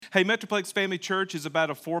Hey, Metroplex Family Church is about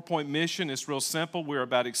a 4-point mission. It's real simple. We're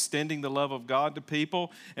about extending the love of God to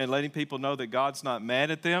people and letting people know that God's not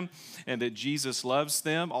mad at them and that Jesus loves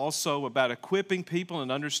them. Also about equipping people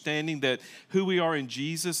and understanding that who we are in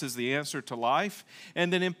Jesus is the answer to life.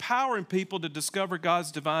 And then empowering people to discover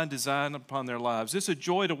God's divine design upon their lives. It's a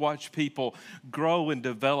joy to watch people grow and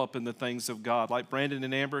develop in the things of God. Like Brandon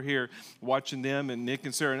and Amber here, watching them, and Nick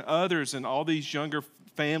and Sarah and others, and all these younger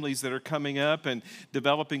families that are coming up and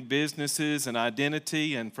developing businesses and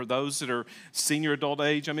identity, and for those that are senior adult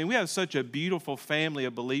age. I mean, we have such a beautiful family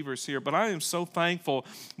of believers here, but I am so thankful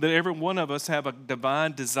that every one of us have a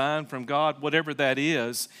divine design from God, whatever that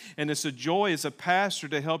is, and it's a joy as a pastor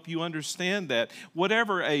to help you understand that,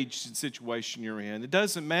 whatever age situation you're in. It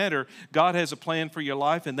doesn't matter. God has a plan for your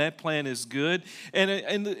life, and that plan is good.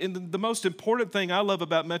 And the most important thing I love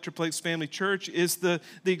about Metroplex Family Church is the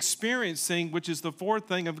experiencing, which is the fourth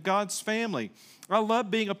thing, of God's family. I love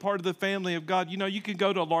being a part of the family of God. You know, you can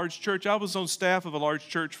go to a large church. I was on staff of a large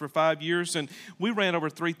church for 5 years, and we ran over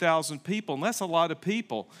 3,000 people, and that's a lot of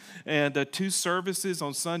people. And 2 services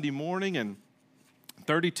on Sunday morning, and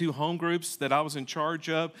 32 home groups that I was in charge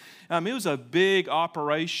of. It was a big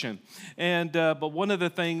operation. And but one of the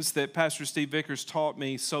things that Pastor Steve Vickers taught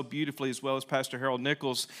me so beautifully, as well as Pastor Harold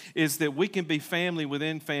Nichols, is that we can be family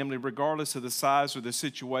within family, regardless of the size or the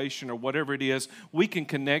situation or whatever it is. We can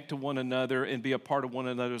connect to one another and be a part of one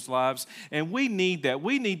another's lives. And we need that.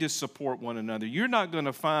 We need to support one another. You're not going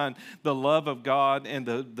to find the love of God and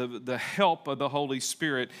the help of the Holy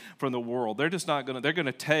Spirit from the world. They're just not going to. They're going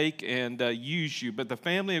to take and use you. But the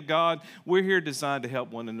family of God, we're here designed to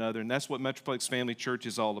help one another, and that's what Metroplex Family Church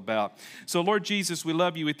is all about. So, Lord Jesus, we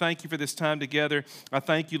love you. We thank you for this time together. I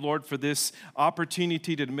thank you, Lord, for this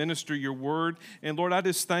opportunity to minister your word. And, Lord, I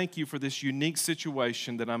just thank you for this unique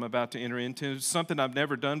situation that I'm about to enter into. It's something I've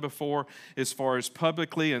never done before as far as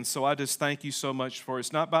publicly, and so I just thank you so much for it.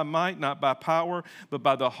 It's not by might, not by power, but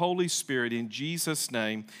by the Holy Spirit. In Jesus'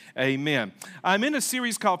 name, amen. I'm in a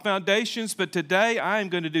series called Foundations, but today I am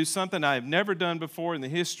going to do something I have never done before in the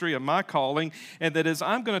history of my calling, and that is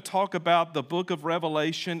I'm going to talk about the book of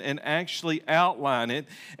Revelation and actually outline it.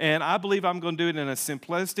 And I believe I'm going to do it in a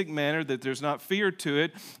simplistic manner, that there's not fear to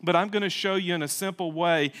it, but I'm going to show you in a simple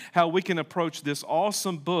way how we can approach this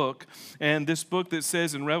awesome book. And this book that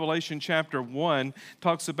says in Revelation chapter 1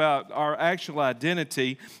 talks about our actual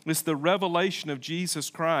identity. It's the revelation of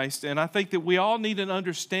Jesus Christ. And I think that we all need an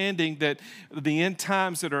understanding that the end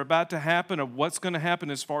times that are about to happen, of what's going to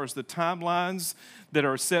happen as far as the timelines that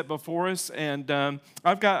are set before us. And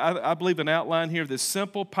I've got, I believe, an outline here that's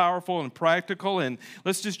simple, powerful, and practical. And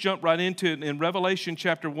let's just jump right into it. In Revelation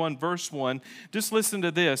chapter 1, verse 1, just listen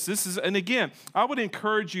to this. This is, and again, I would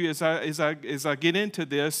encourage you as I get into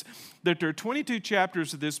this, that there are 22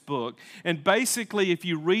 chapters of this book. And basically, if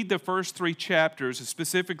you read the first 3 chapters,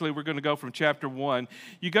 specifically we're going to go from chapter 1,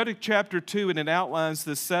 you go to chapter 2 and it outlines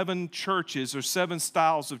the 7 churches or 7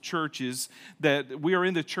 styles of churches that we are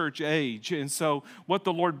in the church age. And so what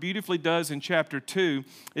the Lord beautifully does in chapter 2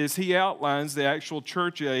 is he outlines the actual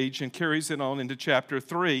church age and carries it on into chapter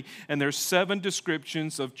 3. And there's 7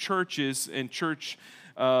 descriptions of churches and church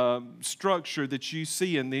structure that you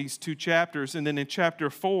see in these 2 chapters. And then in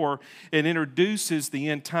chapter 4, it introduces the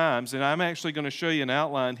end times. And I'm actually going to show you an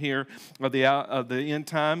outline here of the end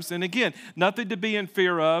times. And again, nothing to be in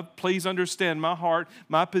fear of. Please understand my heart,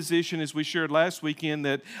 my position, as we shared last weekend,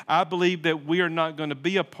 that I believe that we are not going to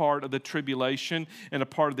be a part of the tribulation and a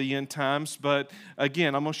part of the end times. But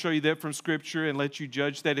again, I'm going to show you that from Scripture and let you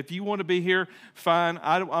judge that. If you want to be here, fine.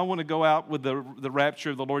 I want to go out with the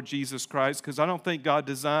rapture of the Lord Jesus Christ, because I don't think God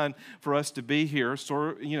designed for us to be here.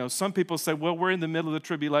 So, you know, some people say, well, we're in the middle of the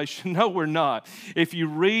tribulation. No, we're not. If you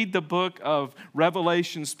read the book of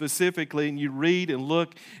Revelation specifically, and you read and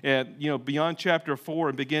look at, beyond chapter 4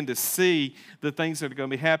 and begin to see the things that are going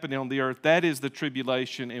to be happening on the earth, that is the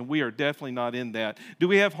tribulation, and we are definitely not in that. Do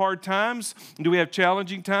we have hard times? Do we have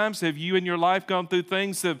challenging times? Have you in your life gone through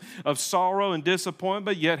things of sorrow and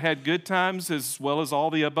disappointment, yet had good times as well as all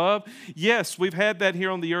the above? Yes, we've had that here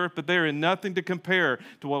on the earth, but they're in nothing to compare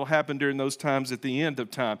to what will happen during those times at the end of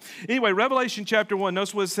time. Anyway, Revelation chapter 1,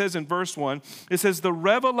 notice what it says in verse 1. It says, the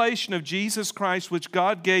revelation of Jesus Christ, which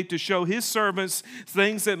God gave to show his servants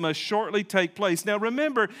things that must shortly take place. Now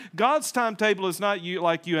remember, God's timetable is not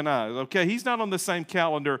like you and I, okay? He's not on the same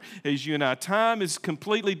calendar as you and I. Time is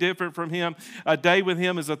completely different from him. A day with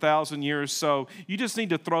him is 1,000 years, so you just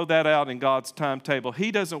need to throw that out in God's timetable. He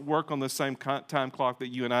doesn't work on the same time clock that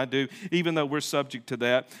you and I do, even though we're subject to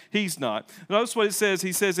that. He's not. Notice what it says,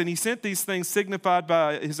 he says, and he sent these things signified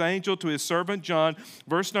by his angel to his servant John,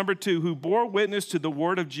 verse number 2, who bore witness to the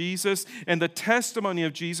word of Jesus and the testimony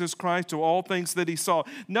of Jesus Christ to all things that he saw.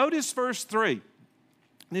 Notice verse 3.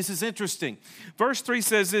 This is interesting. Verse 3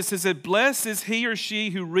 says this, it says, blessed is he or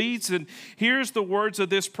she who reads and hears the words of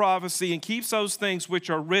this prophecy and keeps those things which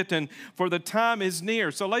are written, for the time is near.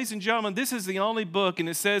 So ladies and gentlemen, this is the only book, and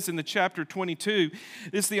it says in the chapter 22,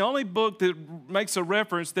 it's the only book that makes a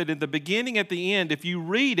reference that in the beginning, at the end, if you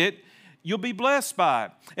read it, you'll be blessed by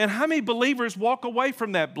it. And how many believers walk away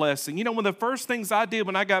from that blessing? You know, one of the first things I did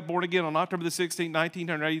when I got born again on October the 16th,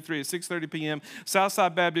 1983 at 6:30 p.m.,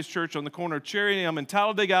 Southside Baptist Church on the corner of Cherry and Elm in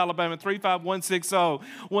Talladega, Alabama, 35160.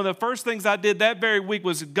 One of the first things I did that very week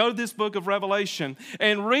was go to this book of Revelation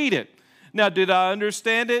and read it. Now, did I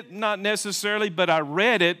understand it? Not necessarily, but I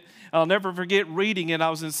read it. I'll never forget reading it. I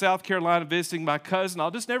was in South Carolina visiting my cousin. I'll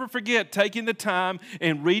just never forget taking the time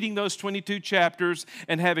and reading those 22 chapters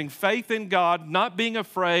and having faith in God, not being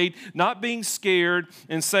afraid, not being scared,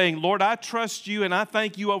 and saying, Lord, I trust you and I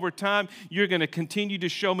thank you over time. You're going to continue to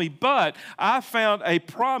show me. But I found a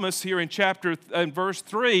promise here in verse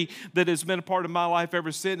 3 that has been a part of my life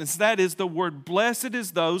ever since. That is the word, blessed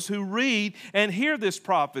is those who read and hear this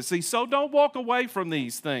prophecy. So don't walk away from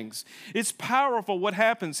these things. It's powerful what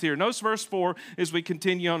happens here. Notice verse 4 as we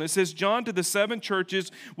continue on. It says, John to the 7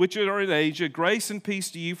 churches which are in Asia, grace and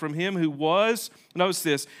peace to you from him who was, notice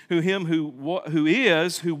this, who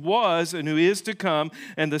is, who was, and who is to come,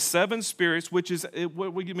 and the 7 spirits, which is,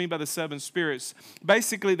 what do you mean by the 7 spirits?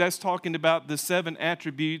 Basically, that's talking about the 7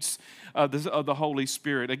 attributes of the Holy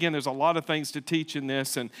Spirit. Again, there's a lot of things to teach in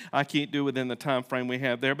this, and I can't do it within the time frame we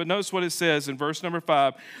have there. But notice what it says in verse number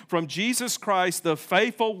 5. From Jesus Christ, the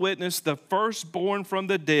faithful witness, the firstborn from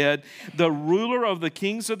the dead, the ruler of the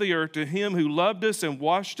kings of the earth, to him who loved us and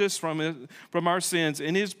washed us from our sins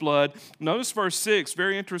in his blood. Notice verse 6,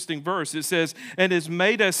 very interesting verse. It says, and has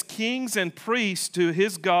made us kings and priests to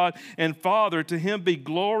his God and Father. To him be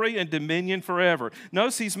glory and dominion forever.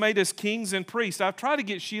 Notice he's made us kings and priests. I've tried to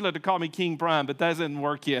get Sheila to call me King Brian, but that doesn't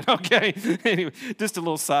work yet, okay? Anyway, just a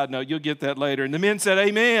little side note. You'll get that later. And the men said,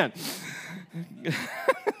 amen.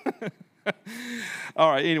 All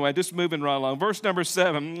right, anyway, just moving right along. Verse number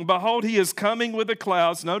 7, behold, he is coming with the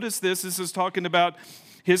clouds. Notice this is talking about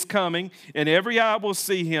his coming, and every eye will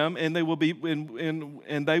see him, and they will be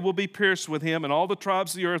and they will be pierced with him, and all the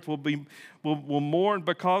tribes of the earth will mourn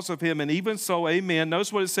because of him, and even so, amen.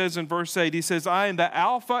 Notice what it says in verse 8. He says, I am the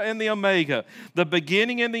Alpha and the Omega, the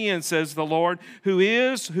beginning and the end, says the Lord, who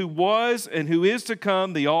is, who was, and who is to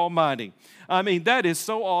come, the Almighty. I mean, that is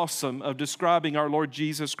so awesome of describing our Lord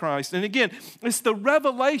Jesus Christ. And again, it's the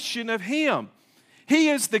revelation of him. He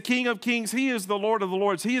is the King of kings. He is the Lord of the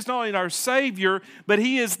lords. He is not only our Savior, but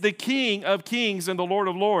he is the King of kings and the Lord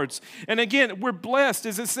of lords. And again, we're blessed.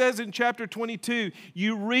 As it says in chapter 22,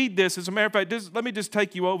 you read this. As a matter of fact, let me just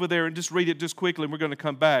take you over there and just read it just quickly, and we're going to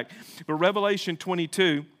come back. But Revelation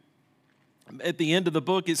 22, at the end of the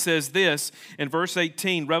book, it says this in verse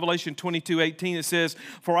 18, Revelation 22:18, it says,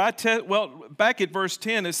 back at verse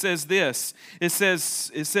 10, it says this. It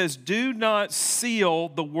says, do not seal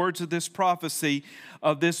the words of this prophecy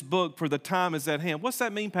of this book, for the time is at hand. What's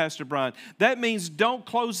that mean, Pastor Brian? That means don't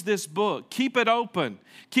close this book. Keep it open.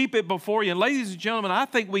 Keep it before you. And ladies and gentlemen, I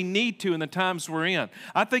think we need to in the times we're in.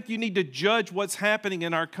 I think you need to judge what's happening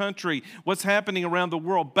in our country, what's happening around the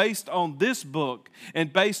world based on this book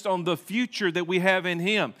and based on the future that we have in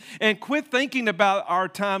him. And quit thinking about our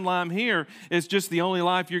timeline here as just the only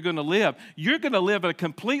life you're going to live. You're going to live a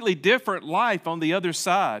completely different life on the other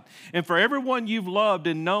side. And for everyone you've loved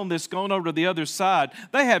and known that's gone over to the other side,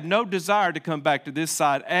 they have no desire to come back to this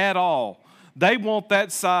side at all. They want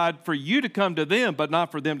that side for you to come to them, but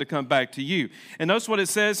not for them to come back to you. And notice what it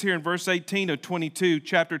says here in verse 18 of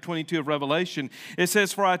chapter 22 of Revelation. It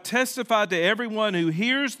says, for I testify to everyone who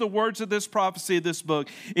hears the words of this prophecy of this book,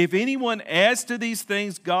 if anyone adds to these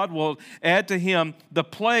things, God will add to him the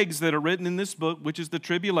plagues that are written in this book, which is the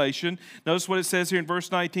tribulation. Notice what it says here in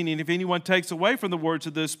verse 19, and if anyone takes away from the words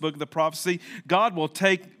of this book, the prophecy, God will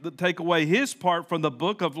take away his part from the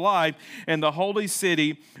book of life and the holy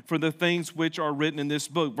city for the things which are written in this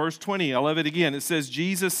book. Verse 20, I love it again. It says,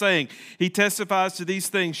 Jesus saying, he testifies to these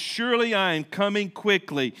things, surely I am coming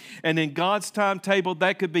quickly. And in God's timetable,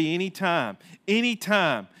 that could be any time.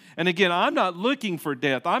 And again, I'm not looking for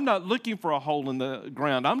death. I'm not looking for a hole in the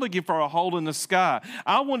ground. I'm looking for a hole in the sky.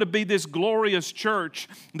 I want to be this glorious church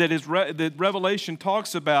that Revelation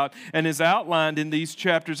talks about and is outlined in these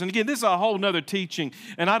chapters. And again, this is a whole nother teaching,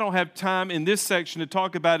 and I don't have time in this section to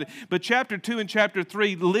talk about it. But chapter 2 and chapter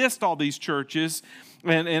 3 list all these churches.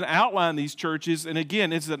 and outline these churches. And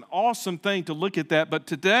again, it's an awesome thing to look at that. But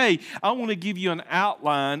today, I want to give you an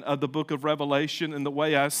outline of the book of Revelation and the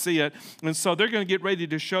way I see it. And so they're going to get ready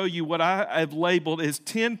to show you what I have labeled as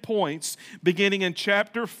 10 points, beginning in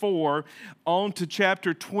chapter 4 on to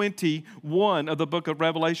chapter 21 of the book of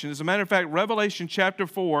Revelation. As a matter of fact, Revelation chapter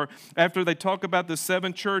 4, after they talk about the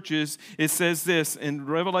 7 churches, it says this in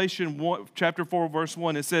Revelation 1, chapter 4, verse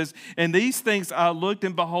 1. It says, "And these things I looked,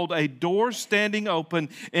 and behold, a door standing open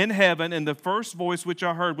in heaven, and the first voice which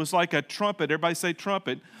I heard was like a trumpet." Everybody say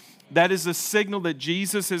trumpet. That is a signal that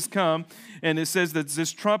Jesus has come. And it says that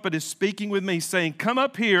this trumpet is speaking with me, saying, "Come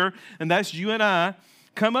up here," and that's you and I.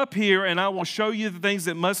 "Come up here, and I will show you the things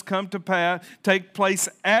that must come to pass, take place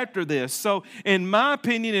after this." So in my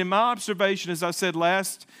opinion, in my observation, as I said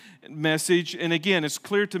last message, and again, it's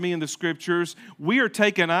clear to me in the scriptures, we are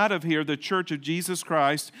taken out of here, the church of Jesus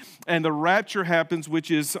Christ, and the rapture happens,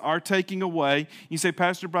 which is our taking away. You say,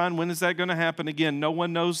 "Pastor Brian, when is that going to happen?" Again, no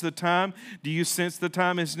one knows the time. Do you sense the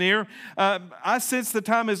time is near? I sense the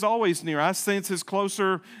time is always near. I sense it's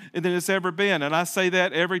closer than it's ever been, and I say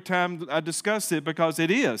that every time I discuss it because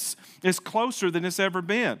it is. It's closer than it's ever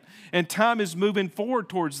been, and time is moving forward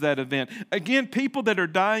towards that event. Again, people that are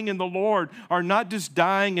dying in the Lord are not just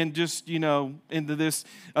dying and just, into this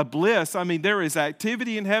bliss. I mean, there is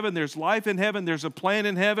activity in heaven. There's life in heaven. There's a plan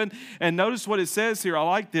in heaven. And notice what it says here. I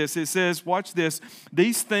like this. It says, watch this.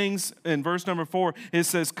 These things, in verse number 4, it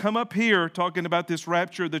says, "Come up here," talking about this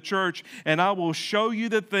rapture of the church, "and I will show you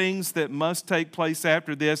the things that must take place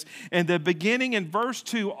after this." And the beginning in verse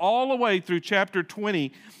 2 all the way through chapter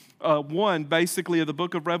 21, basically, of the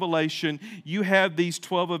book of Revelation, you have these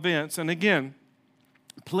 12 events. And again,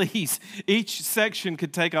 please, each section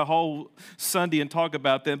could take a whole Sunday and talk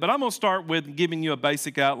about them, but I'm going to start with giving you a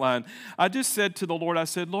basic outline. I just said to the Lord, I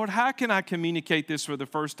said, "Lord, how can I communicate this for the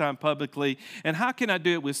first time publicly, and how can I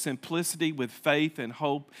do it with simplicity, with faith and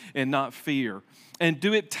hope, and not fear? And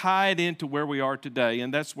do it tied into where we are today,"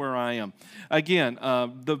 and that's where I am. Again,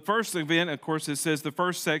 the first event, of course, it says the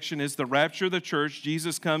first section is the rapture of the church.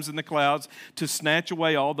 Jesus comes in the clouds to snatch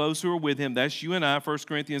away all those who are with him. That's you and I, 1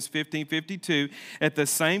 Corinthians 15:52. At the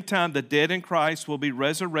same time, the dead in Christ will be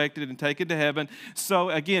resurrected and taken to heaven.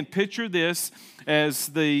 So again, picture this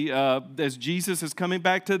as Jesus is coming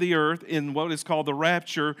back to the earth in what is called the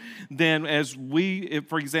rapture. Then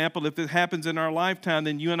for example, if it happens in our lifetime,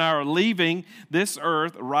 then you and I are leaving this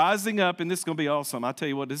earth, rising up, and this is going to be awesome. I tell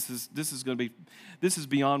you what, this is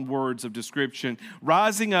beyond words of description.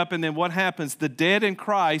 Rising up, and then what happens? The dead in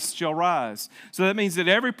Christ shall rise. So that means that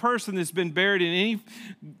every person that's been buried in any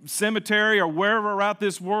cemetery or wherever around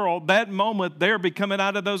this world, that moment they'll be coming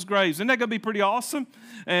out of those graves. Isn't that going to be pretty awesome?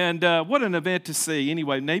 And what an event to see.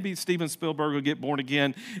 Anyway, maybe Steven Spielberg will get born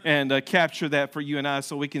again and capture that for you and I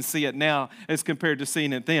so we can see it now as compared to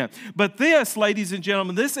seeing it then. But this, ladies and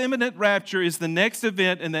gentlemen, this imminent rapture is the next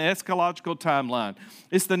event in the eschatological timeline.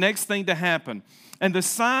 It's the next thing to happen. And the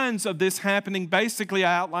signs of this happening, basically,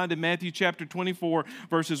 I outlined in Matthew chapter 24,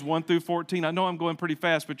 verses 1 through 14. I know I'm going pretty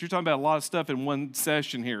fast, but you're talking about a lot of stuff in one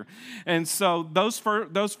session here. And so those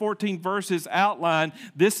 14 verses outline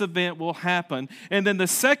this event will happen. And then the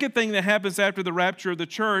second thing that happens after the rapture of the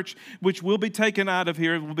church, which will be taken out of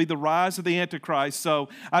here, will be the rise of the Antichrist. So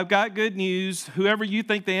I've got good news. Whoever you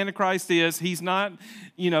think the Antichrist is, he's not,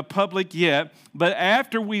 public yet. But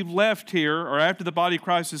after we've left here, or after the body of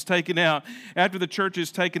Christ is taken out, after the church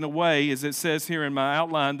is taken away, as it says here in my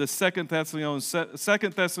outline, the 2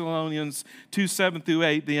 Thessalonians 2, 7 through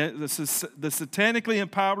 8, the satanically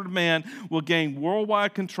empowered man will gain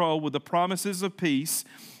worldwide control with the promises of peace,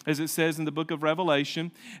 as it says in the book of Revelation.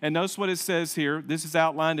 And notice what it says here. This is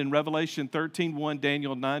outlined in Revelation 13:1,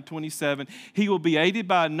 Daniel 9:27. He will be aided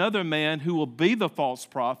by another man who will be the false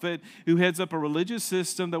prophet, who heads up a religious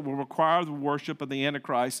system that will require the worship of the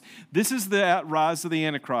Antichrist. This is the rise of the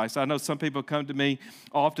Antichrist. I know some people come to me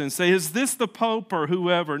often and say, "Is this the Pope or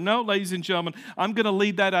whoever?" No, ladies and gentlemen, I'm going to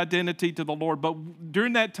leave that identity to the Lord. But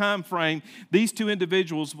during that time frame, these two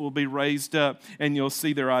individuals will be raised up, and you'll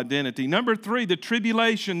see their identity. Number 3, the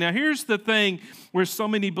tribulation. Now, here's the thing where so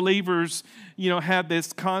many believers, have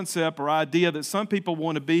this concept or idea that some people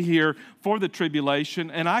want to be here for the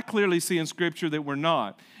tribulation, and I clearly see in Scripture that we're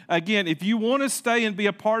not. Again, if you want to stay and be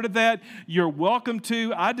a part of that, you're welcome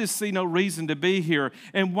to. I just see no reason to be here.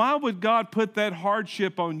 And why would God put that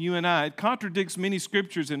hardship on you and I? It contradicts many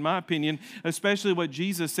scriptures, in my opinion, especially what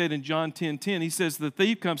Jesus said in John 10:10. He says, "The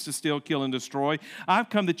thief comes to steal, kill, and destroy. I've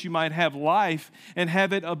come that you might have life and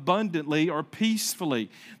have it abundantly or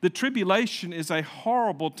peacefully." The tribulation is a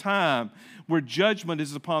horrible time where judgment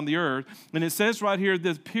is upon the earth. And it says right here,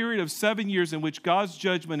 the period of 7 years in which God's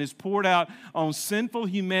judgment is poured out on sinful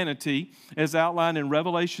humanity, as outlined in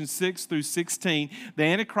Revelation 6 through 16. The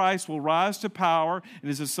Antichrist will rise to power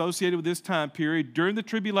and is associated with this time period. During the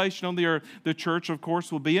tribulation on the earth, the church, of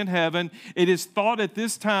course, will be in heaven. It is thought at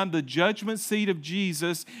this time the judgment seat of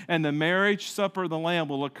Jesus and the marriage supper of the Lamb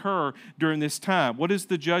will occur during this time. What is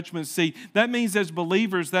the judgment seat? That means as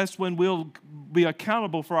believers, that's when we'll be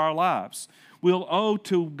accountable for our lives. We'll owe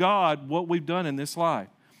to God what we've done in this life.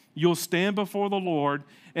 You'll stand before the Lord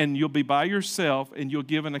and you'll be by yourself and you'll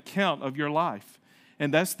give an account of your life.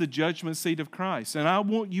 And that's the judgment seat of Christ. And I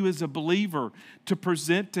want you as a believer to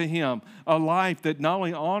present to Him a life that not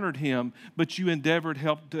only honored Him, but you endeavored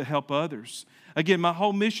to help others. Again, my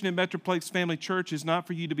whole mission at Metroplex Family Church is not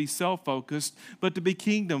for you to be self-focused, but to be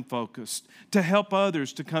kingdom-focused, to help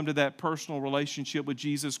others to come to that personal relationship with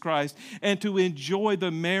Jesus Christ and to enjoy the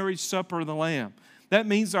marriage supper of the Lamb. That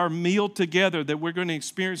means our meal together that we're going to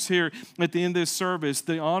experience here at the end of this service,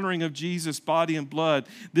 the honoring of Jesus' body and blood,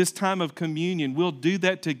 this time of communion. We'll do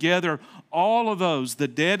that together. All of those, the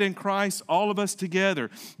dead in Christ, all of us together.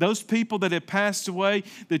 Those people that have passed away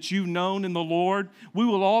that you've known in the Lord, we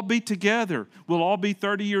will all be together. We'll all be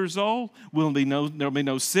 30 years old. There'll be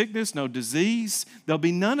no sickness, no disease. There'll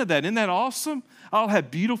be none of that. Isn't that awesome? I'll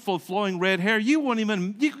have beautiful flowing red hair. You won't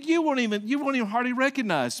even hardly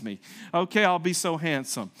recognize me. Okay, I'll be so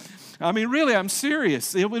handsome. I mean, really, I'm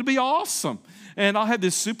serious. It would be awesome. And I'll have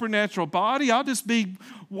this supernatural body. I'll just be,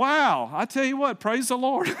 wow. I tell you what, praise the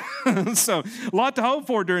Lord. So a lot to hope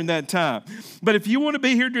for during that time. But if you want to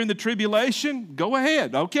be here during the tribulation, go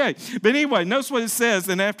ahead. Okay. But anyway, notice what it says.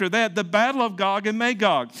 And after that, the battle of Gog and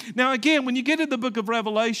Magog. Now, again, when you get to the book of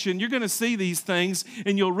Revelation, you're going to see these things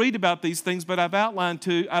and you'll read about these things, but I've outlined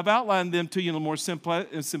them to you in a more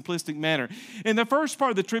simplistic manner. In the first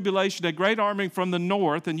part of the tribulation, a great army from the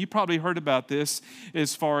north, and you probably heard about this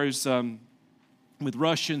as far as with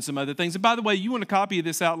Russia and some other things. And by the way, you want a copy of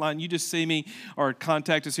this outline, you just see me or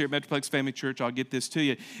contact us here at Metroplex Family Church. I'll get this to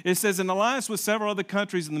you. It says, an alliance with several other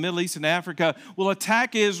countries in the Middle East and Africa will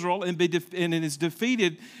attack Israel and is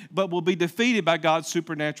defeated, but will be defeated by God's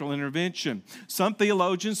supernatural intervention. Some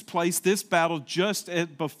theologians place this battle just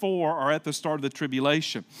before or at the start of the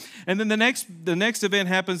tribulation. And then the next event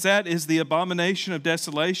happens, that is the abomination of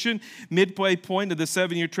desolation. Midway point of the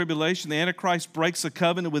 7-year tribulation, the Antichrist breaks a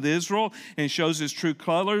covenant with Israel and shows his true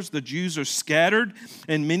colors. The Jews are scattered,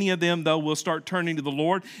 and many of them, though, will start turning to the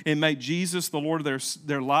Lord and make Jesus the Lord of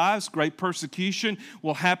their lives. Great persecution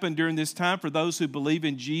will happen during this time for those who believe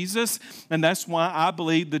in Jesus, and that's why I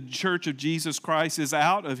believe the Church of Jesus Christ is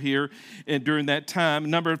out of here during that time.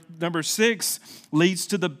 Number 6 leads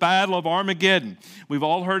to the battle of Armageddon. We've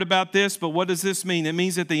all heard about this, but what does this mean? It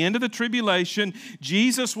means at the end of the tribulation,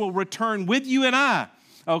 Jesus will return with you and I.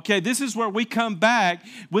 Okay, this is where we come back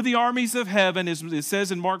with the armies of heaven. As it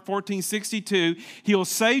says in Mark 14:62, He'll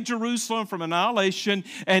save Jerusalem from annihilation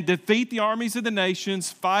and defeat the armies of the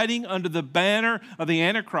nations, fighting under the banner of the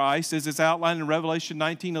Antichrist, as it's outlined in Revelation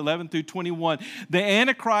 19:11 through 21. The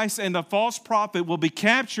Antichrist and the false prophet will be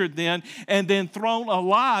captured then and then thrown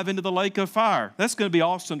alive into the lake of fire. That's going to be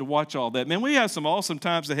awesome to watch all that. Man, we have some awesome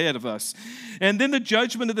times ahead of us. And then the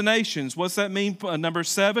judgment of the nations. What's that mean? Number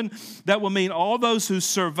 7, that will mean all those who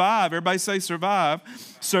survive, everybody say survive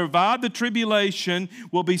the tribulation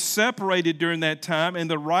will be separated during that time,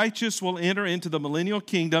 and the righteous will enter into the millennial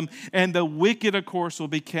kingdom, and the wicked, of course, will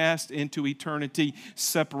be cast into eternity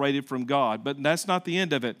separated from God. But that's not the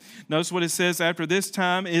end of it. Notice what it says after this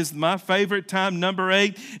time is my favorite time, number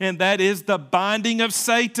 8, and that is the binding of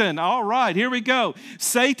Satan. All right, here we go.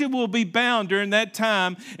 Satan will be bound during that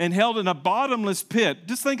time and held in a bottomless pit.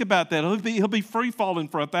 Just think about that. He'll be free-falling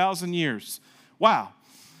for 1,000 years. Wow.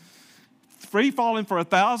 Free-falling for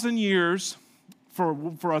 1,000 years, for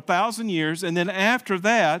 1,000 years, and then after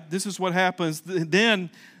that, this is what happens.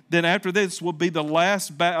 Then after this will be the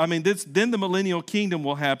last, then the millennial kingdom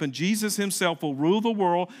will happen. Jesus himself will rule the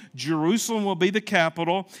world. Jerusalem will be the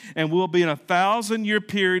capital, and we'll be in a 1,000-year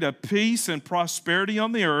period of peace and prosperity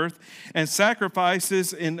on the earth, and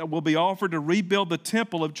sacrifices will be offered to rebuild the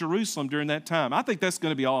temple of Jerusalem during that time. I think that's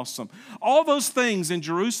going to be awesome. All those things in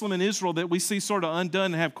Jerusalem and Israel that we see sort of undone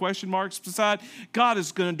and have question marks beside, God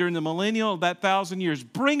is going to, during the millennial, that 1,000 years,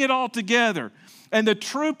 bring it all together. And the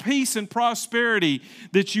true peace and prosperity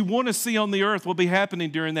that you want to see on the earth will be happening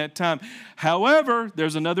during that time. However,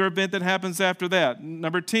 there's another event that happens after that.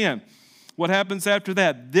 Number 10, what happens after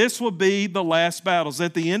that? This will be the last battles.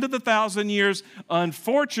 At the end of the 1,000 years,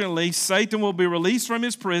 unfortunately, Satan will be released from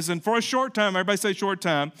his prison for a short time. Everybody say short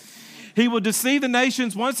time. He will deceive the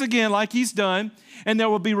nations once again like he's done, and there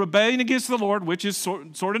will be rebellion against the Lord, which is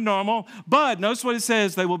sort of normal. But notice what it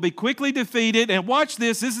says, they will be quickly defeated. And watch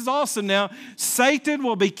this is awesome now. Satan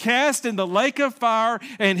will be cast in the lake of fire,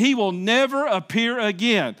 and he will never appear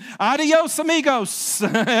again. Adios, amigos.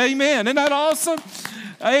 Amen. Isn't that awesome?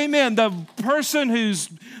 Amen. The person who's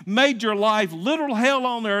made your life literal hell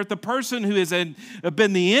on earth, the person who has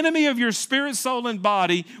been the enemy of your spirit, soul, and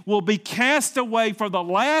body will be cast away for the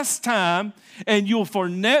last time, and you'll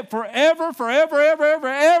forever, and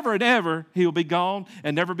ever, he'll be gone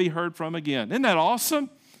and never be heard from again. Isn't that awesome?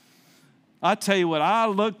 I tell you what, I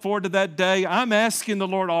look forward to that day. I'm asking the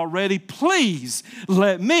Lord already, please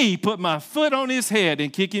let me put my foot on his head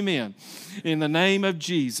and kick him in the name of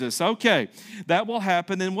Jesus. Okay, that will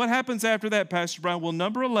happen. And what happens after that, Pastor Brian? Well,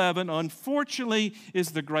 number 11, unfortunately, is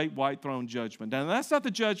the great white throne judgment. Now, that's not the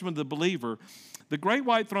judgment of the believer. The great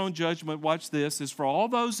white throne judgment, watch this, is for all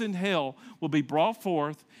those in hell will be brought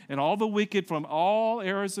forth, and all the wicked from all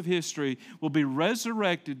eras of history will be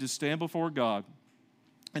resurrected to stand before God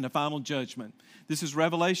in the final judgment. This is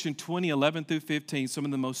Revelation 20, 11 through 15, some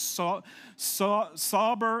of the most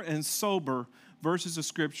sober and sober verses of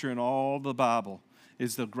Scripture in all the Bible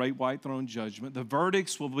is the great white throne judgment. The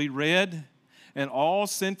verdicts will be read, and all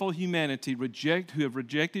sinful humanity who have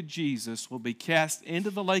rejected Jesus will be cast into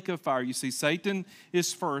the lake of fire. You see, Satan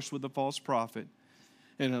is first with the false prophet,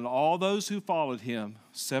 and then all those who followed him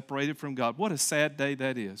separated from God. What a sad day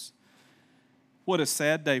that is. What a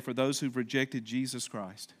sad day for those who've rejected Jesus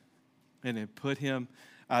Christ and have put him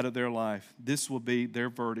out of their life. This will be their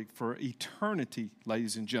verdict for eternity,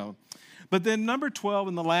 ladies and gentlemen. But then number 12,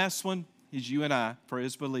 and the last one, is you and I, for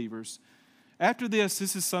his believers. After this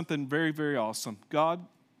is something very, very awesome. God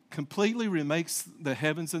completely remakes the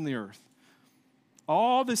heavens and the earth.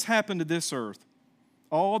 All this happened to this earth,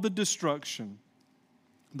 all the destruction,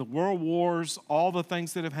 the world wars, all the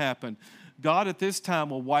things that have happened, God at this time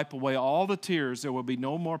will wipe away all the tears. There will be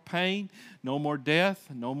no more pain, no more death,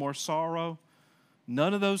 no more sorrow.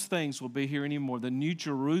 None of those things will be here anymore. The New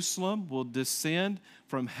Jerusalem will descend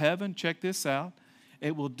from heaven. Check this out.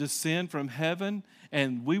 It will descend from heaven,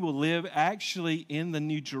 and we will live actually in the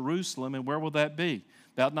New Jerusalem. And where will that be?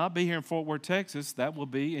 That will not be here in Fort Worth, Texas. That will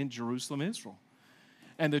be in Jerusalem, Israel.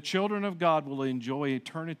 And the children of God will enjoy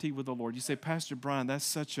eternity with the Lord. You say, Pastor Brian, that's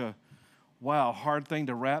such a hard thing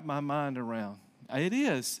to wrap my mind around. It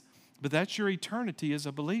is, but that's your eternity as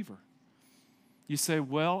a believer. You say,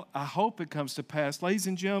 well, I hope it comes to pass. Ladies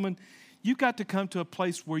and gentlemen, you've got to come to a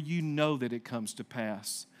place where you know that it comes to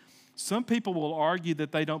pass. Some people will argue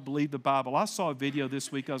that they don't believe the Bible. I saw a video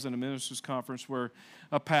this week. I was in a minister's conference where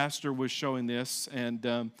a pastor was showing this,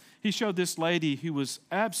 and he showed this lady who was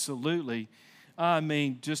absolutely,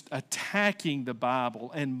 just attacking the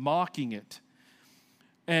Bible and mocking it.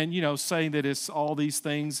 And, saying that it's all these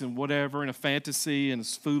things and whatever, and a fantasy, and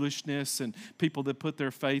it's foolishness, and people that put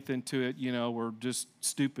their faith into it, were just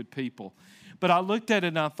stupid people. But I looked at it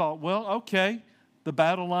and I thought, well, okay, the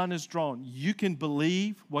battle line is drawn. You can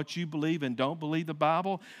believe what you believe and don't believe the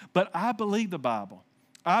Bible, but I believe the Bible.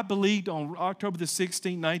 I believed on October the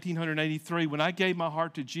 16th, 1983, when I gave my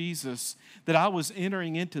heart to Jesus, that I was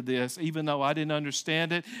entering into this, even though I didn't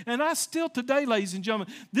understand it. And I still today, ladies and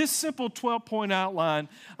gentlemen, this simple 12-point outline,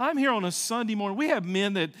 I'm here on a Sunday morning. We have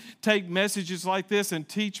men that take messages like this and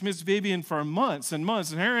teach Miss Vivian for months and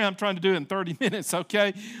months. And here I'm trying to do it in 30 minutes,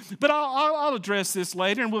 okay? But I'll address this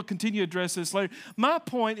later, and we'll continue to address this later. My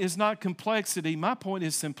point is not complexity. My point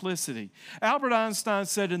is simplicity. Albert Einstein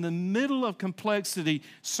said, in the middle of complexity,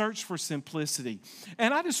 search for simplicity.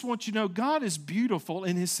 And I just want you to know, God is beautiful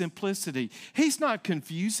in his simplicity. He's not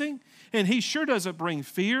confusing, and he sure doesn't bring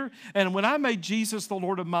fear. And when I made Jesus the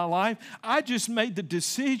Lord of my life, I just made the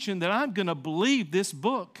decision that I'm going to believe this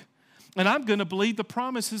book, and I'm going to believe the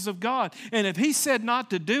promises of God. And if he said not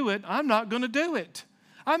to do it, I'm not going to do it.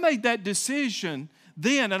 I made that decision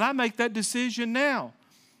then, and I make that decision now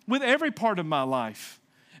with every part of my life.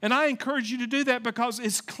 And I encourage you to do that, because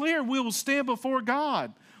it's clear we will stand before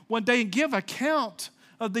God one day and give account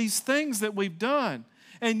of these things that we've done.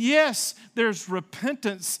 And yes, there's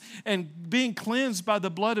repentance and being cleansed by the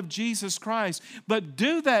blood of Jesus Christ. But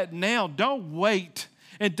do that now. Don't wait.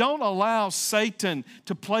 And don't allow Satan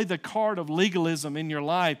to play the card of legalism in your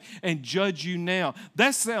life and judge you now.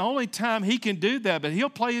 That's the only time he can do that, but he'll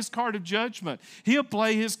play his card of judgment. He'll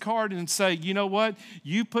play his card and say, you know what?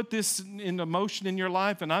 You put this into motion in your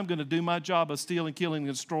life, and I'm going to do my job of stealing, killing,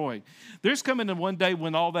 and destroying. There's coming to one day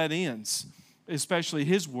when all that ends, especially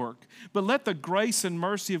his work. But let the grace and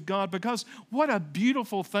mercy of God, because what a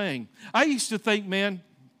beautiful thing. I used to think, man,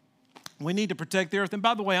 We need to protect the earth. And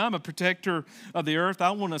by the way, I'm a protector of the earth.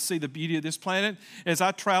 I want to see the beauty of this planet. As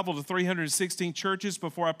I traveled to 316 churches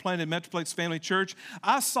before I planted Metroplex Family Church,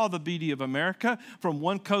 I saw the beauty of America from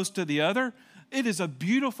one coast to the other. It is a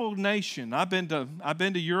beautiful nation. I've been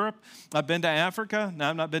to Europe. I've been to Africa.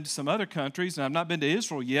 Now, I've not been to some other countries, and I've not been to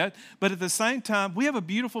Israel yet. But at the same time, we have a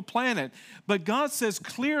beautiful planet. But God says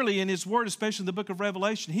clearly in His Word, especially in the book of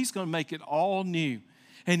Revelation, He's going to make it all new.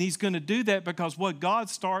 And He's going to do that because what God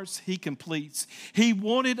starts, He completes. He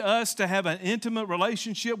wanted us to have an intimate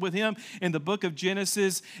relationship with Him in the book of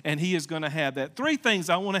Genesis, and He is going to have that. 3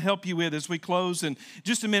 things I want to help you with as we close. In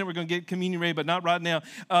just a minute, we're going to get communion ready, but not right now.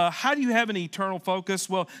 How do you have an eternal focus?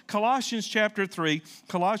 Well, Colossians chapter 3.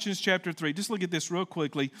 Just look at this real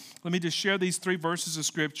quickly. Let me just share these 3 verses of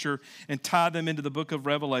Scripture and tie them into the book of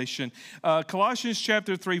Revelation. Colossians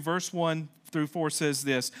chapter 3, verse 1 through 4 says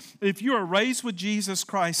this: if you are raised with Jesus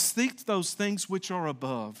Christ, seek those things which are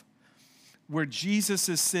above, where Jesus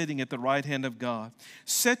is sitting at the right hand of God.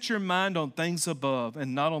 Set your mind on things above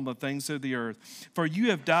and not on the things of the earth. For you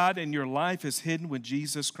have died and your life is hidden with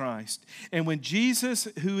Jesus Christ. And when Jesus,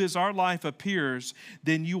 who is our life, appears,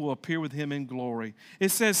 then you will appear with Him in glory. It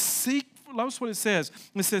says, notice what it says.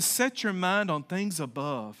 It says, set your mind on things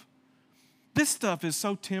above. This stuff is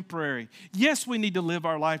so temporary. Yes, we need to live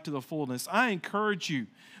our life to the fullness. I encourage you,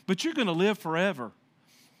 but you're going to live forever.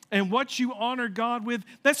 And what you honor God with,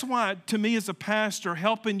 that's why, to me as a pastor,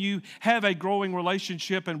 helping you have a growing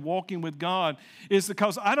relationship and walking with God is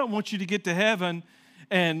because I don't want you to get to heaven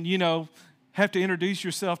and, have to introduce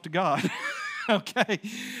yourself to God. Okay?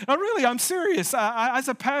 I'm serious. As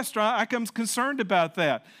a pastor, I'm concerned about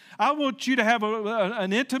that. I want you to have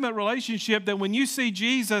an intimate relationship that when you see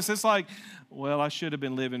Jesus, it's like, well, I should have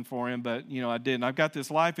been living for Him, but, I didn't. I've got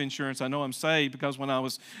this life insurance. I know I'm saved because when I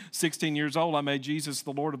was 16 years old, I made Jesus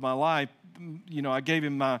the Lord of my life. I gave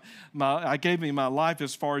Him my life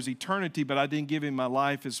as far as eternity, but I didn't give Him my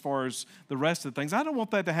life as far as the rest of the things. I don't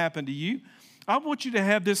want that to happen to you. I want you to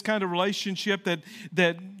have this kind of relationship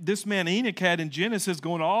that this man Enoch had in Genesis,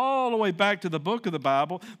 going all the way back to the book of the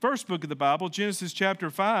Bible, first book of the Bible, Genesis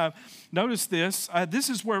chapter 5. Notice this.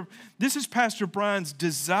 This is Pastor Brian's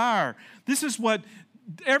desire. This is what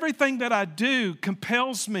everything that I do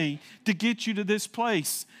compels me to get you to this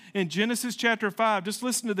place. In Genesis chapter 5, just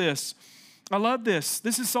listen to this. I love this.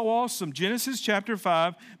 This is so awesome. Genesis chapter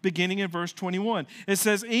 5, beginning in verse 21. It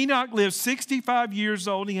says, Enoch lived 65 years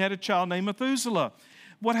old. He had a child named Methuselah.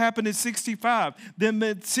 What happened at 65? Then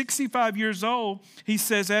at 65 years old, he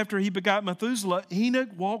says, after he begot Methuselah, Enoch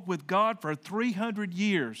walked with God for 300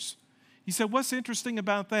 years. You said, what's interesting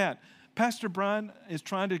about that? Pastor Brian is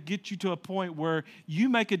trying to get you to a point where you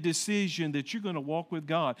make a decision that you're going to walk with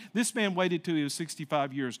God. This man waited till he was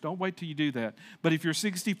 65 years. Don't wait till you do that. But if you're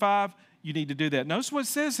 65, you need to do that. Notice what it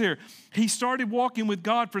says here. He started walking with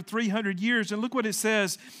God for 300 years. And look what it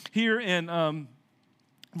says here in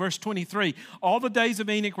verse 23. All the days of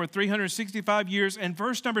Enoch were 365 years. And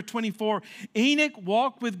verse number 24, Enoch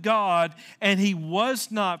walked with God, and he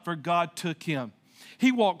was not, for God took him.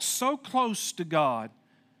 He walked so close to God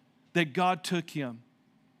that God took him.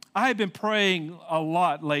 I have been praying a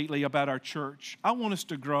lot lately about our church. I want us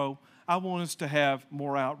to grow. I want us to have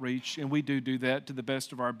more outreach, and we do that to the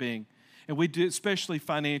best of our being. And we do, especially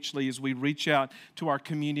financially, as we reach out to our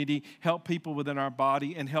community, help people within our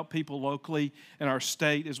body, and help people locally in our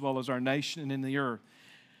state as well as our nation and in the earth.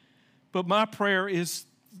 But my prayer is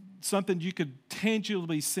something you could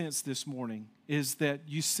tangibly sense this morning, is that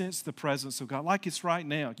you sense the presence of God, like it's right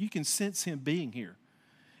now. You can sense Him being here.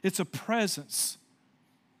 It's a presence.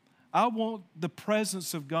 I want the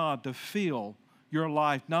presence of God to fill your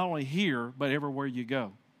life, not only here, but everywhere you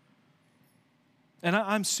go. And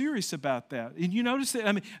I'm serious about that. And you notice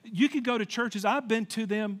that, you could go to churches. I've been to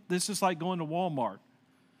them. This is like going to Walmart.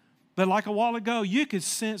 But like a while ago, you could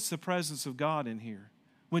sense the presence of God in here.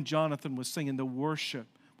 When Jonathan was singing, the worship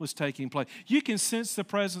was taking place. You can sense the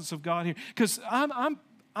presence of God here. Because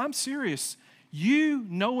I'm serious. You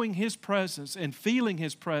knowing His presence and feeling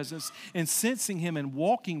His presence and sensing Him and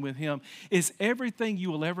walking with Him is everything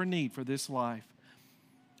you will ever need for this life.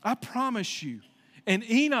 I promise you. And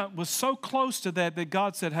Enoch was so close to that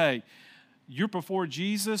God said, hey, you're before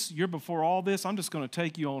Jesus, you're before all this, I'm just going to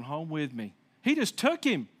take you on home with me. He just took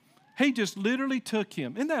him. He just literally took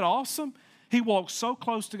him. Isn't that awesome? He walked so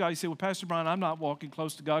close to God. He said, well, Pastor Brian, I'm not walking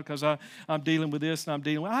close to God because I'm dealing with this and I'm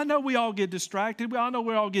dealing with. I know we all get distracted. I know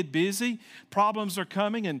we all get busy. Problems are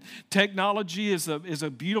coming, and technology is a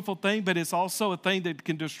beautiful thing, but it's also a thing that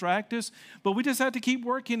can distract us. But we just have to keep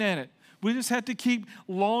working at it. We just have to keep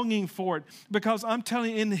longing for it, because I'm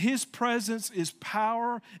telling you, in His presence is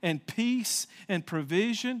power and peace and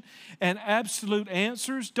provision and absolute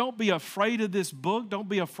answers. Don't be afraid of this book. Don't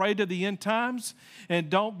be afraid of the end times, and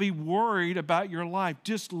don't be worried about your life.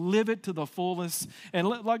 Just live it to the fullest. And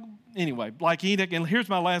like Enoch, and here's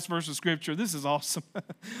my last verse of Scripture. This is awesome.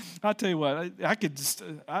 I tell you what,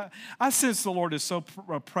 I sense the Lord is so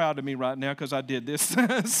proud of me right now because I did this.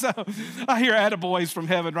 So I hear attaboys from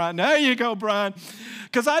heaven right now. There you go, Brian.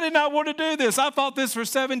 Because I did not want to do this. I fought this for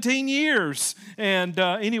 17 years. And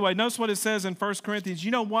anyway, notice what it says in 1 Corinthians.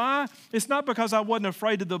 You know why? It's not because I wasn't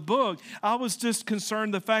afraid of the book. I was just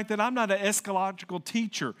concerned the fact that I'm not an eschatological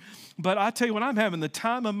teacher. But I tell you what, I'm having the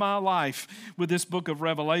time of my life with this book of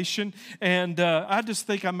Revelation. And I just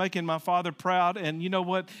think I'm making my Father proud. And you know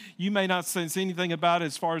what? You may not sense anything about it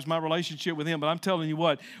as far as my relationship with Him, but I'm telling you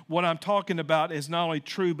what I'm talking about is not only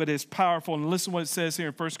true, but it's powerful. And listen to what it says here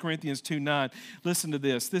in 1 Corinthians 2:9. Listen to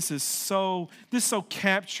this. This so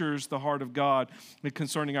captures the heart of God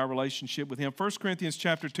concerning our relationship with Him. 1 Corinthians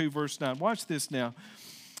chapter 2, verse 9. Watch this now.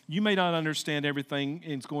 You may not understand everything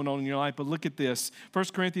that's going on in your life, but look at this.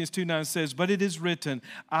 1 Corinthians 2:9 says, "But it is written,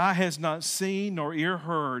 eye has not seen, nor ear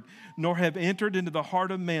heard, nor have entered into the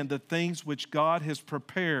heart of man the things which God has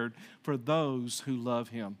prepared for those who love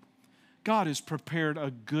Him." God has prepared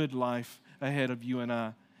a good life ahead of you and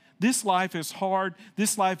I. This life is hard.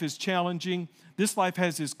 This life is challenging. This life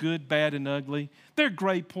has its good, bad, and ugly. There are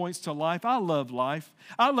great points to life. I love life.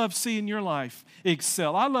 I love seeing your life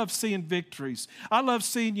excel. I love seeing victories. I love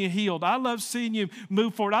seeing you healed. I love seeing you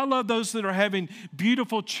move forward. I love those that are having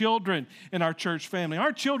beautiful children in our church family.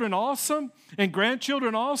 Aren't children awesome? And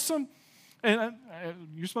grandchildren awesome? And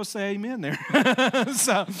you're supposed to say amen there.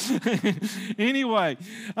 So anyway,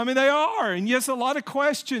 I mean, they are. And yes, a lot of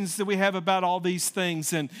questions that we have about all these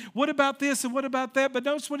things. And what about this and what about that? But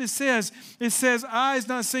notice what it says. It says, eye has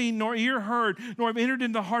not seen, nor ear heard, nor have entered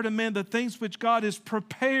into the heart of man the things which God has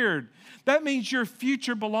prepared. That means your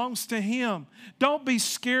future belongs to Him. Don't be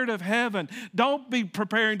scared of heaven. Don't be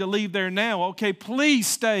preparing to leave there now, okay? Please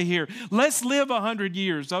stay here. Let's live 100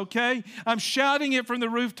 years, okay? I'm shouting it from the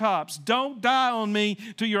rooftops. Don't die on me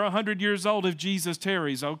till you're 100 years old if Jesus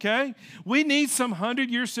tarries, okay? We need some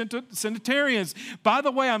 100-year centenarians. By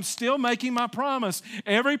the way, I'm still making my promise.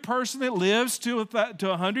 Every person that lives to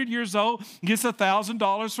 100 years old gets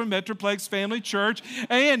 $1,000 from Metroplex Family Church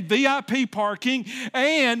and VIP parking,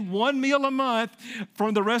 and 1 meal a month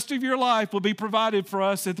from the rest of your life will be provided for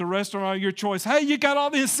us at the restaurant of your choice. Hey, you got all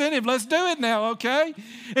the incentive. Let's do it now, okay?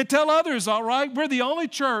 And tell others, all right? We're the only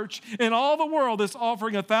church in all the world that's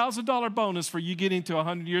offering a $1,000 bonus for you getting to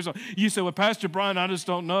 100 years old. You say, well, Pastor Brian, I just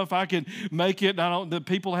don't know if I can make it. The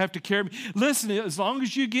people have to carry me. Listen, as long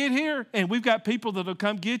as you get here, and we've got people that will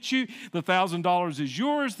come get you, the $1,000 is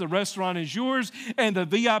yours, the restaurant is yours, and the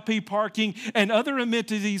VIP parking and other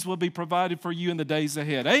amenities will be provided for you in the days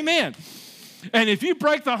ahead. Amen. And if you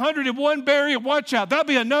break the 101 barrier, watch out. That'll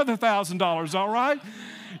be another $1,000, all right?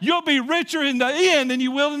 You'll be richer in the end than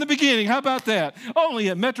you will in the beginning. How about that? Only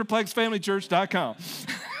at MetroplexFamilyChurch.com.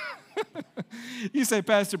 You say,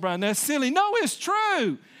 Pastor Brian, that's silly. No, it's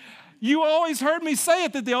true. You always heard me say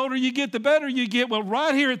it, that the older you get, the better you get. Well,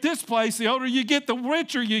 right here at this place, the older you get, the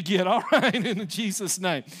richer you get, all right, in Jesus'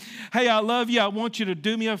 name. Hey, I love you. I want you to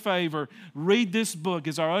do me a favor. Read this book.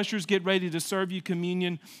 As our ushers get ready to serve you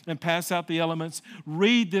communion and pass out the elements,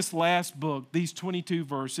 read this last book, these 22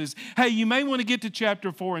 verses. Hey, you may want to get to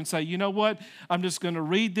chapter 4 and say, you know what? I'm just going to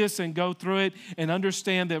read this and go through it and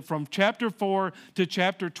understand that from chapter 4 to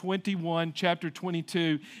chapter 21, chapter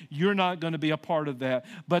 22, you're not going to be a part of that.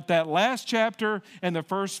 But that last chapter and the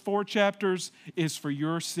first 4 chapters is for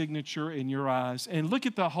your signature in your eyes. And look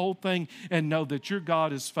at the whole thing and know that your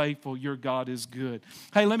God is faithful, your God is good.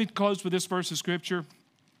 Hey, let me close with this verse of Scripture.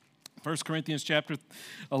 1 Corinthians chapter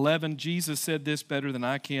 11, Jesus said this better than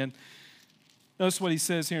I can. Notice what he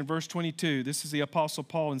says here in verse 22. This is the Apostle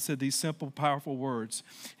Paul, and said these simple, powerful words.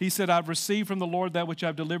 He said, I've received from the Lord that which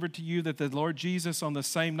I've delivered to you, that the Lord Jesus, on the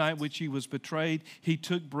same night which he was betrayed, he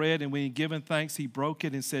took bread, and when he had given thanks, he broke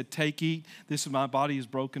it and said, take, eat. This is my body is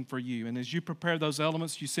broken for you. And as you prepare those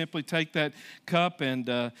elements, you simply take that cup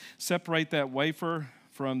and separate that wafer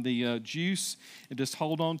from the juice and just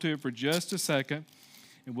hold on to it for just a second,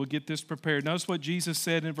 and we'll get this prepared. Notice what Jesus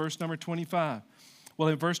said in verse number 25. Well,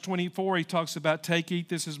 in verse 24, he talks about, take, eat,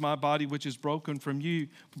 this is my body, which is broken for you.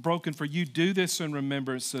 Do this in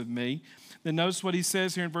remembrance of me. Then notice what he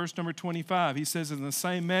says here in verse number 25. He says, in the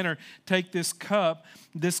same manner, take this cup.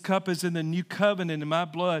 This cup is in the new covenant in my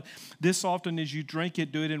blood. This often as you drink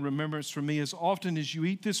it, do it in remembrance for me. As often as you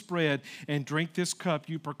eat this bread and drink this cup,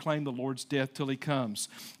 you proclaim the Lord's death till he comes.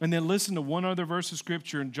 And then listen to one other verse of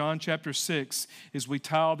Scripture in John chapter 6 as we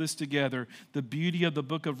tie all this together. The beauty of the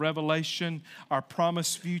book of Revelation, our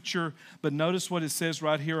promised future. But notice what it says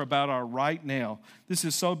right here about our right now. This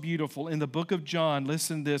is so beautiful. In the book of John,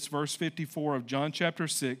 listen to this, verse 54 of John chapter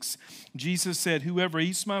 6. Jesus said, whoever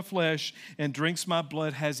eats my flesh and drinks my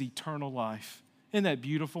blood has eternal life. Isn't that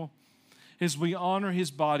beautiful? As we honor his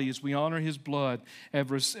body, as we honor his blood,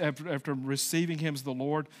 after receiving him as the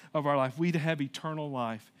Lord of our life, we have eternal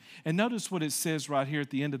life. And notice what it says right here at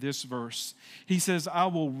the end of this verse. He says, I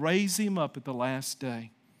will raise him up at the last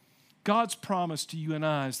day. God's promise to you and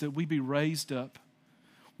I is that we be raised up.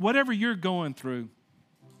 Whatever you're going through,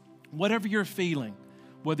 whatever you're feeling,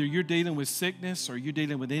 whether you're dealing with sickness or you're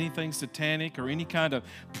dealing with anything satanic or any kind of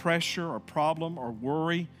pressure or problem or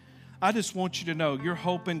worry, I just want you to know your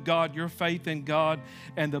hope in God, your faith in God,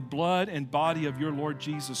 and the blood and body of your Lord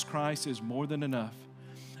Jesus Christ is more than enough.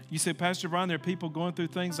 You say, Pastor Brian, there are people going through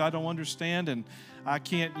things I don't understand, and I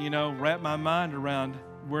can't, wrap my mind around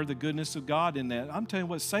where the goodness of God in that. I'm telling you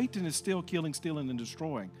what, Satan is still killing, stealing, and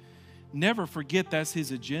destroying. Never forget that's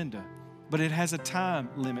his agenda, but it has a time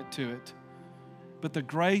limit to it. But the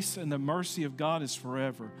grace and the mercy of God is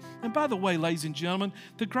forever. And by the way, ladies and gentlemen,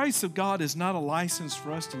 the grace of God is not a license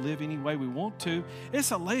for us to live any way we want to.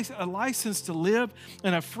 It's a license to live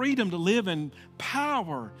and a freedom to live in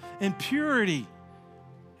power and purity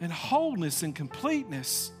and wholeness and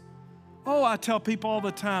completeness. Oh, I tell people all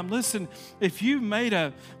the time, listen, if you've made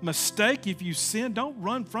a mistake, if you sin, don't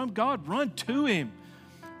run from God, run to him.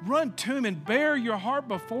 Run to him and bear your heart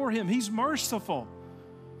before him. He's merciful.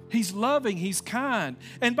 He's loving. He's kind.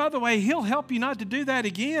 And by the way, he'll help you not to do that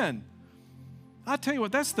again. I tell you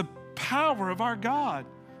what, that's the power of our God.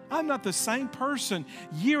 I'm not the same person.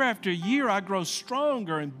 Year after year, I grow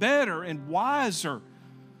stronger and better and wiser.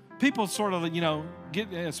 People sort of,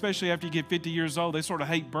 get, especially after you get 50 years old, they sort of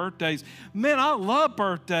hate birthdays. Man, I love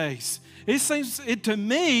birthdays. It seems, to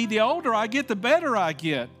me, the older I get, the better I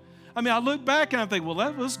get. I look back and I think, well,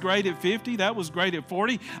 that was great at 50. That was great at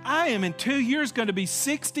 40. I am in 2 years going to be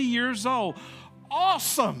 60 years old.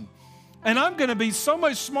 Awesome. And I'm going to be so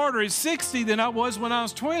much smarter at 60 than I was when I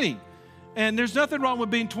was 20. And there's nothing wrong with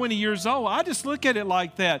being 20 years old. I just look at it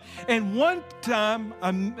like that. And one time,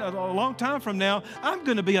 a long time from now, I'm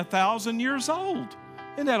going to be 1,000 years old.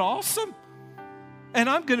 Isn't that awesome? And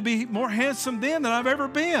I'm going to be more handsome then than I've ever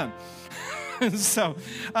been. So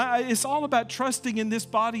it's all about trusting in this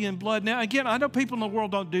body and blood. Now, again, I know people in the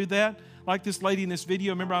world don't do that. Like this lady in this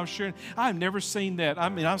video, remember I was sharing? I've never seen that.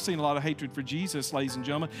 I've seen a lot of hatred for Jesus, ladies and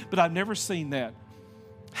gentlemen, but I've never seen that.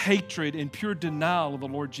 Hatred and pure denial of the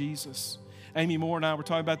Lord Jesus. Amy Moore and I were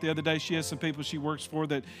talking about the other day, she has some people she works for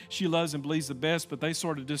that she loves and believes the best, but they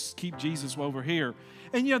sort of just keep Jesus over here.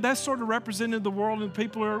 And, that's sort of represented the world and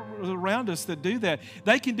people are around us that do that.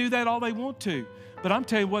 They can do that all they want to. But I'm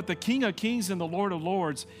telling you what, the King of Kings and the Lord of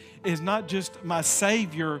Lords is not just my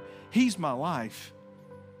Savior, he's my life.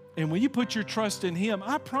 And when you put your trust in him,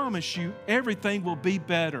 I promise you everything will be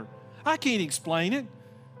better. I can't explain it.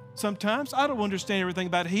 Sometimes I don't understand everything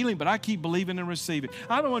about healing, but I keep believing and receiving.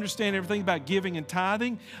 I don't understand everything about giving and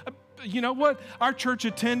tithing. You know what? Our church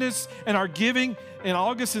attendance and our giving in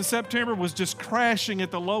August and September was just crashing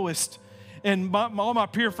at the lowest. And all my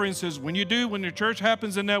peer friends says, when your church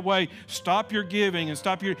happens in that way, stop your giving and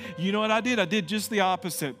stop your... You know what I did? I did just the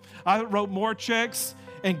opposite. I wrote more checks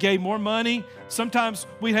and gave more money. Sometimes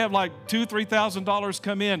we have like $2,000 or $3,000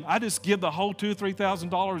 come in. I just give the whole $2,000 or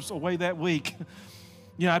 $3,000 away that week.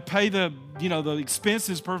 I pay the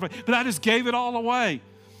expenses perfect, but I just gave it all away.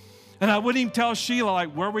 And I wouldn't even tell Sheila, like,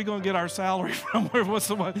 where are we going to get our salary from? What's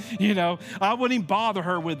the one? I wouldn't even bother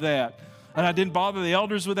her with that. And I didn't bother the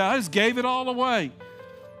elders with that. I just gave it all away.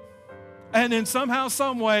 And then somehow,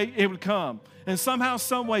 some way, it would come. And somehow,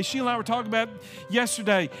 some way, Sheila and I were talking about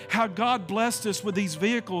yesterday how God blessed us with these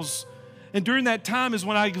vehicles. And during that time is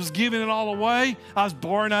when I was giving it all away. I was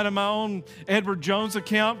borrowing out of my own Edward Jones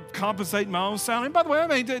account, compensating my own salary. And by the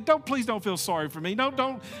way, please don't feel sorry for me.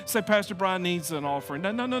 Don't say Pastor Brian needs an offering.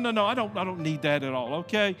 No. I don't need that at all,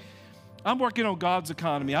 okay? I'm working on God's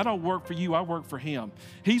economy. I don't work for you. I work for him.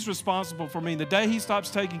 He's responsible for me. The day he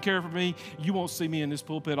stops taking care of me, you won't see me in this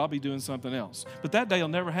pulpit. I'll be doing something else. But that day will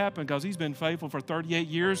never happen because he's been faithful for 38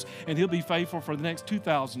 years, and he'll be faithful for the next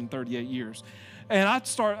 2,038 years. And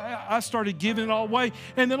I started giving it all away.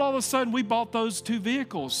 And then all of a sudden, we bought those 2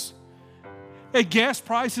 vehicles. And gas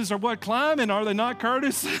prices are what, climbing, are they not,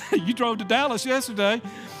 Curtis? You drove to Dallas yesterday.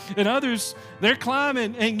 And others, they're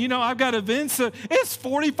climbing. And, you know, I've got a Venza. It's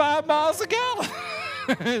 45 miles a gallon.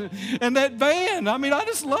 And that van, I mean, I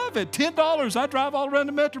just love it. $10. I drive all around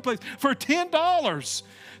the Metroplex for $10.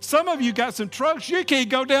 Some of you got some trucks. You can't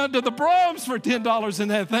go down to the Brahms for $10 in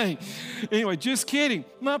that thing. Anyway, just kidding.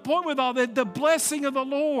 My point with all that, the blessing of the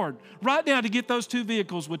Lord. Right now, to get those 2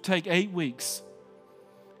 vehicles would take 8 weeks.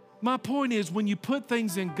 My point is, when you put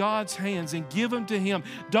things in God's hands and give them to Him,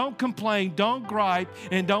 don't complain, don't gripe,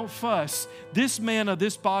 and don't fuss. This man of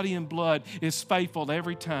this body and blood is faithful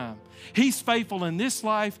every time. He's faithful in this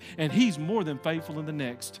life, and He's more than faithful in the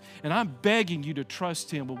next. And I'm begging you to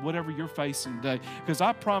trust Him with whatever you're facing today, because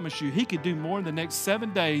I promise you, He could do more in the next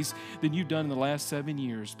 7 days than you've done in the last 7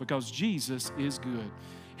 years, because Jesus is good.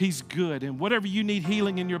 He's good. And whatever you need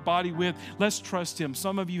healing in your body with, let's trust Him.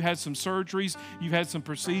 Some of you had some surgeries. You've had some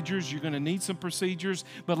procedures. You're going to need some procedures.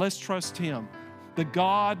 But let's trust Him. The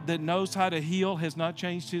God that knows how to heal has not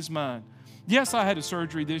changed His mind. Yes, I had a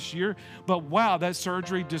surgery this year, but wow, that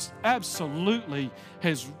surgery just absolutely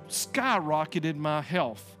has skyrocketed my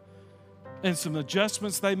health. And some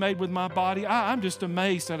adjustments they made with my body, I'm just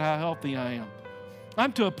amazed at how healthy I am.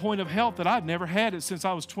 I'm to a point of health that I've never had it since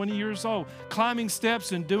I was 20 years old. Climbing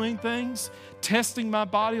steps and doing things, testing my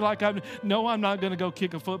body like I'm not going to go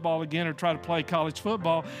kick a football again or try to play college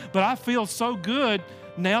football, but I feel so good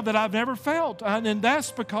now that I've never felt. And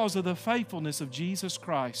that's because of the faithfulness of Jesus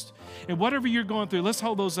Christ. And whatever you're going through, let's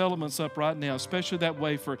hold those elements up right now, especially that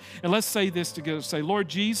wafer. And let's say this together. Say, Lord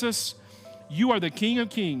Jesus, You are the King of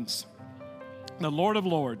Kings, the Lord of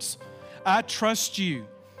Lords. I trust You.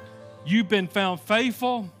 You've been found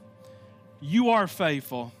faithful. You are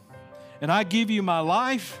faithful. And I give You my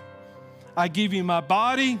life. I give You my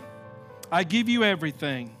body. I give You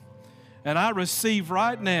everything. And I receive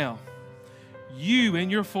right now You in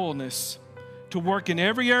Your fullness to work in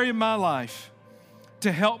every area of my life,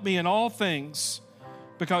 to help me in all things,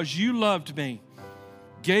 because You loved me,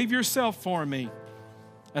 gave Yourself for me.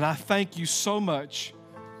 And I thank You so much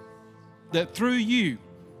that through You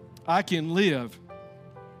I can live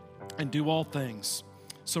and do all things.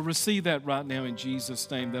 So receive that right now in Jesus'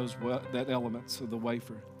 name, that elements of the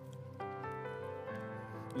wafer.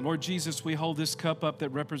 And Lord Jesus, we hold this cup up that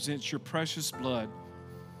represents Your precious blood.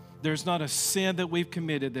 There's not a sin that we've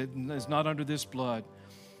committed that is not under this blood.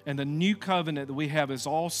 And the new covenant that we have is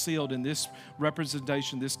all sealed in this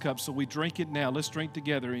representation, this cup. So we drink it now. Let's drink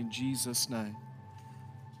together in Jesus' name.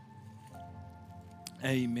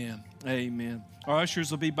 Amen. Amen. Our ushers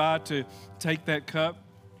will be by to take that cup.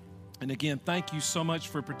 And again, thank you so much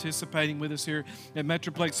for participating with us here at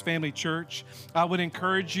Metroplex Family Church. I would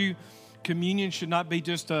encourage you, communion should not be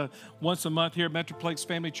just once a month here at Metroplex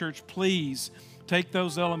Family Church. Please take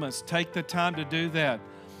those elements. Take the time to do that.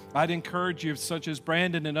 I'd encourage you, such as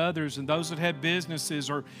Brandon and others and those that have businesses,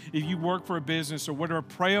 or if you work for a business or whatever,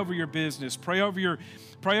 pray over your business, pray over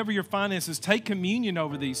your finances. Take communion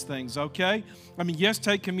over these things, okay? I mean, yes,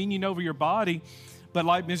 take communion over your body, but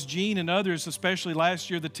like Miss Jean and others, especially last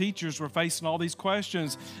year, the teachers were facing all these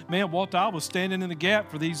questions. Man, Walt, I was standing in the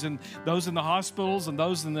gap for these and those in the hospitals and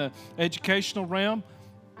those in the educational realm.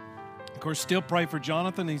 Of course, still pray for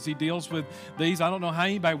Jonathan as he deals with these. I don't know how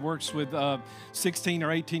anybody works with 16 or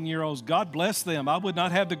 18-year-olds. God bless them. I would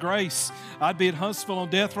not have the grace. I'd be at Huntsville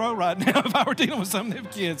on death row right now if I were dealing with some of them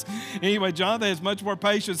kids. Anyway, Jonathan has much more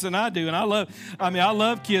patience than I do, and I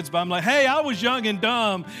love kids, but I'm like, hey, I was young and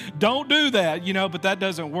dumb. Don't do that, but that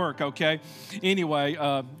doesn't work, okay?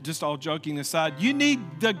 Anyway, just all joking aside, you need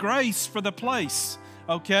the grace for the place.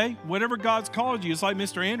 Okay, whatever God's called you. It's like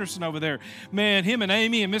Mr. Anderson over there. Man, him and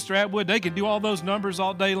Amy and Mr. Atwood, they can do all those numbers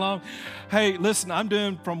all day long. Hey, listen, I'm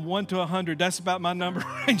doing from 1 to 100. That's about my number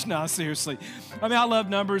range now, seriously. I mean, I love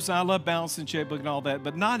numbers, and I love balancing checkbook and all that,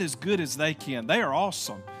 but not as good as they can. They are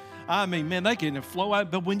awesome. I mean, man, they can flow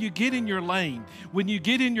out. But when you get in your lane, when you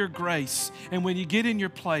get in your grace, and when you get in your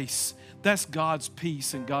place, that's God's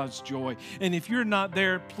peace and God's joy. And if you're not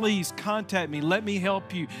there, please contact me. Let me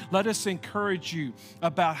help you. Let us encourage you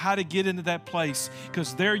about how to get into that place,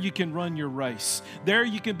 because there you can run your race. There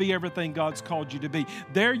you can be everything God's called you to be.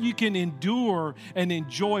 There you can endure and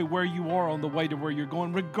enjoy where you are on the way to where you're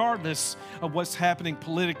going, regardless of what's happening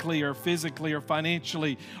politically or physically or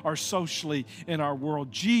financially or socially in our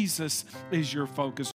world. Jesus is your focus.